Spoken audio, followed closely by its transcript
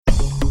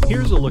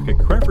Here's a look at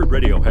Cranford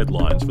Radio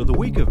headlines for the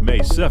week of May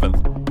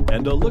 7th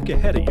and a look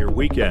ahead at your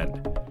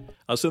weekend.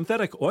 A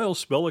synthetic oil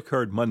spill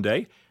occurred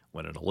Monday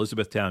when an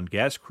Elizabethtown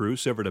gas crew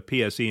severed a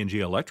PSE&G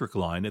electric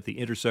line at the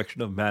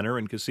intersection of Manor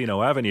and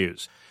Casino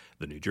Avenues.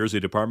 The New Jersey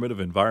Department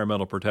of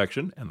Environmental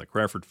Protection and the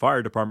Cranford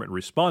Fire Department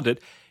responded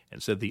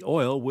and said the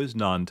oil was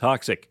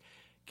non-toxic.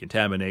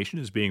 Contamination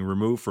is being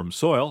removed from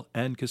soil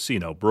and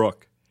Casino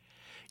Brook.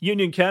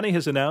 Union County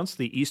has announced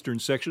the eastern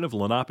section of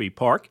Lenape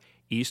Park,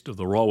 east of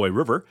the Rahway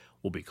River,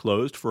 will be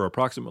closed for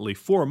approximately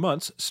 4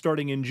 months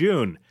starting in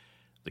June.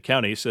 The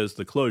county says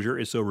the closure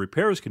is so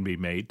repairs can be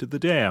made to the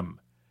dam.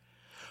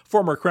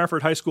 Former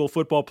Cranford High School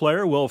football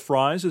player Will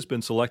Fries has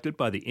been selected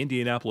by the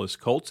Indianapolis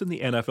Colts in the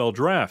NFL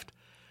Draft.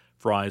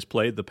 Fries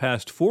played the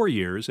past 4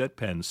 years at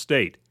Penn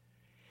State.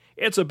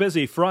 It's a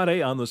busy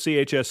Friday on the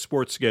CHS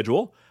sports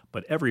schedule,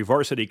 but every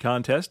varsity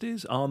contest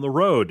is on the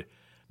road.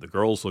 The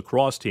girls'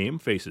 lacrosse team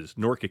faces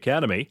Newark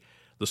Academy.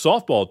 The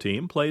softball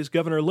team plays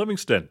Governor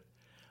Livingston.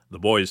 The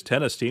boys'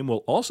 tennis team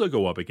will also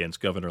go up against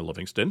Governor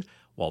Livingston,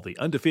 while the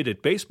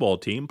undefeated baseball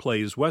team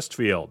plays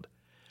Westfield.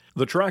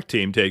 The track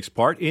team takes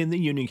part in the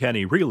Union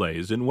County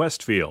Relays in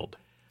Westfield.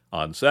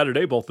 On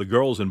Saturday, both the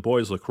girls' and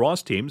boys'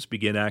 lacrosse teams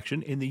begin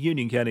action in the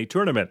Union County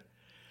Tournament.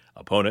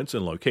 Opponents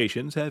and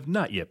locations have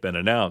not yet been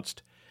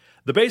announced.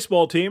 The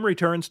baseball team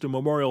returns to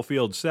Memorial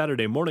Field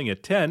Saturday morning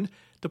at 10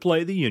 to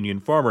play the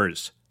Union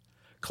Farmers.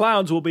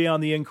 Clouds will be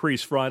on the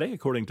increase Friday,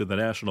 according to the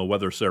National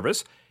Weather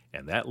Service,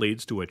 and that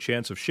leads to a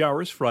chance of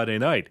showers Friday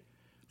night.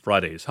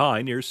 Friday's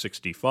high near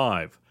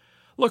 65.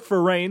 Look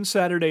for rain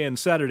Saturday and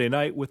Saturday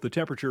night with the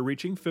temperature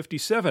reaching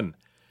 57.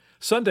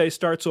 Sunday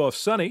starts off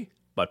sunny,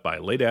 but by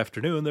late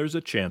afternoon there's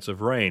a chance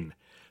of rain.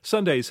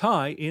 Sunday's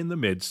high in the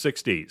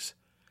mid-60s.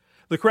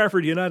 The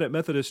Cranford United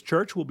Methodist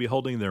Church will be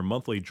holding their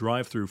monthly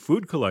drive-through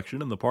food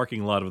collection in the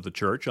parking lot of the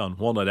church on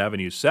Walnut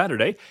Avenue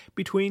Saturday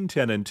between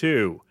 10 and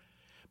 2.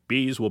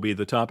 Bees will be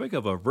the topic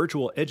of a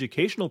virtual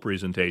educational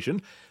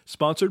presentation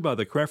sponsored by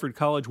the Cranford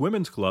College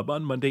Women's Club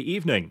on Monday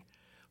evening.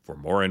 For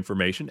more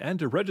information and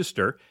to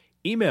register,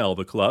 email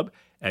the club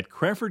at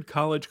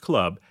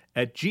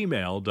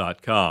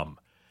cranfordcollegeclub@gmail.com.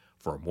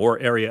 For more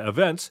area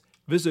events,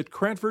 visit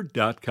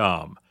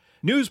cranford.com.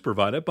 News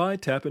provided by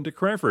Tap into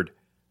Cranford.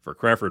 For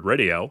Cranford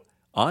Radio,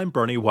 I'm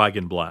Bernie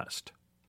Wagenblast.